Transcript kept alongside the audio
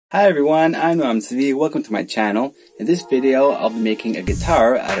Hi everyone, I'm Noamtsvi. Welcome to my channel. In this video, I'll be making a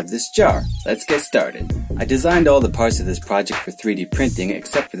guitar out of this jar. Let's get started. I designed all the parts of this project for 3D printing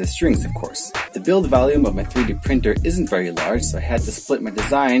except for the strings, of course. The build volume of my 3D printer isn't very large, so I had to split my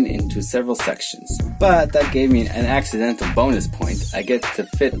design into several sections. But that gave me an accidental bonus point. I get to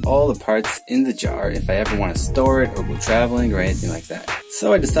fit all the parts in the jar if I ever want to store it or go traveling or anything like that.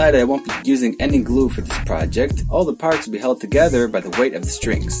 So I decided I won't be using any glue for this project. All the parts will be held together by the weight of the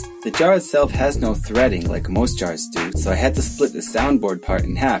strings. The jar itself has no threading like most jars do, so I had to split the soundboard part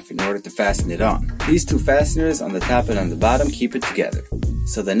in half in order to fasten it on. These two fasteners on the top and on the bottom keep it together.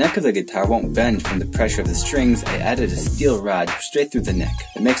 So the neck of the guitar won't bend from the pressure of the strings, I added a steel rod straight through the neck.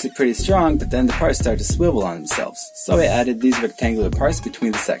 It makes it pretty strong, but then the parts start to swivel on themselves. So I added these rectangular parts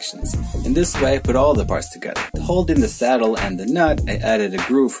between the sections. In this way I put all the parts together. To hold in the saddle and the nut, I added a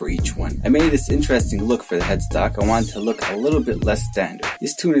groove for each one. I made this interesting look for the headstock. I wanted to look a little bit less standard.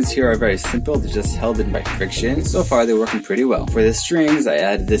 These tuners here are very simple, they're just held in by friction. So far they're working pretty well. For the strings, I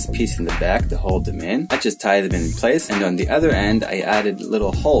added this piece in the back to hold them in. I just tie them in place, and on the other end I added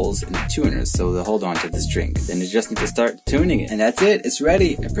little holes in the tuners so they'll hold on to the string. Then you just need to start tuning it. And that's it, it's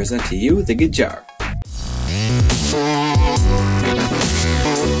ready. I present to you the GUIJAR.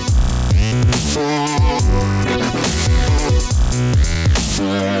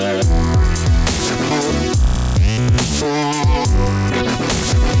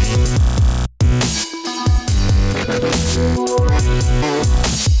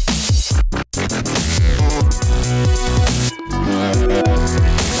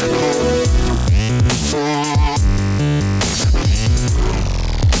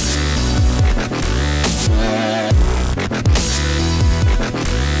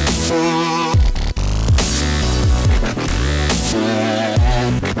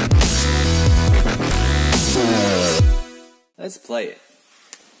 Let's play it.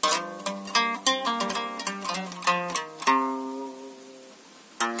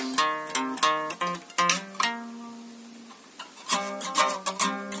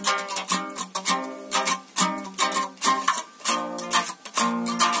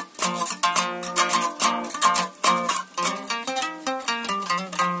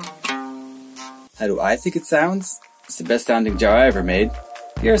 How do I think it sounds? It's the best sounding jar I ever made.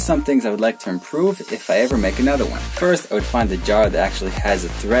 Here are some things I would like to improve if I ever make another one. First, I would find a jar that actually has a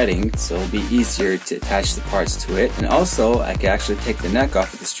threading, so it'll be easier to attach the parts to it. And also, I could actually take the neck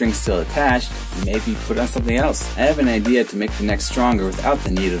off with the string still attached and maybe put on something else. I have an idea to make the neck stronger without the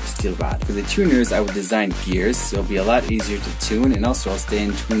need of a steel rod. For the tuners, I would design gears, so it'll be a lot easier to tune, and also I'll stay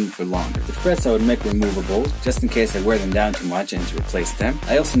in tune for longer. The frets I would make removable, just in case I wear them down too much and to replace them.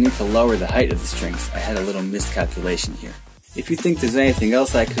 I also need to lower the height of the strings. I had a little miscalculation here. If you think there's anything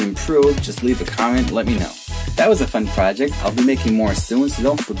else I could improve, just leave a comment and let me know. That was a fun project. I'll be making more soon, so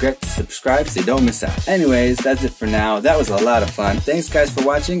don't forget to subscribe so you don't miss out. Anyways, that's it for now. That was a lot of fun. Thanks guys for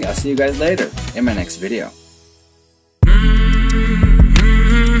watching. I'll see you guys later in my next video.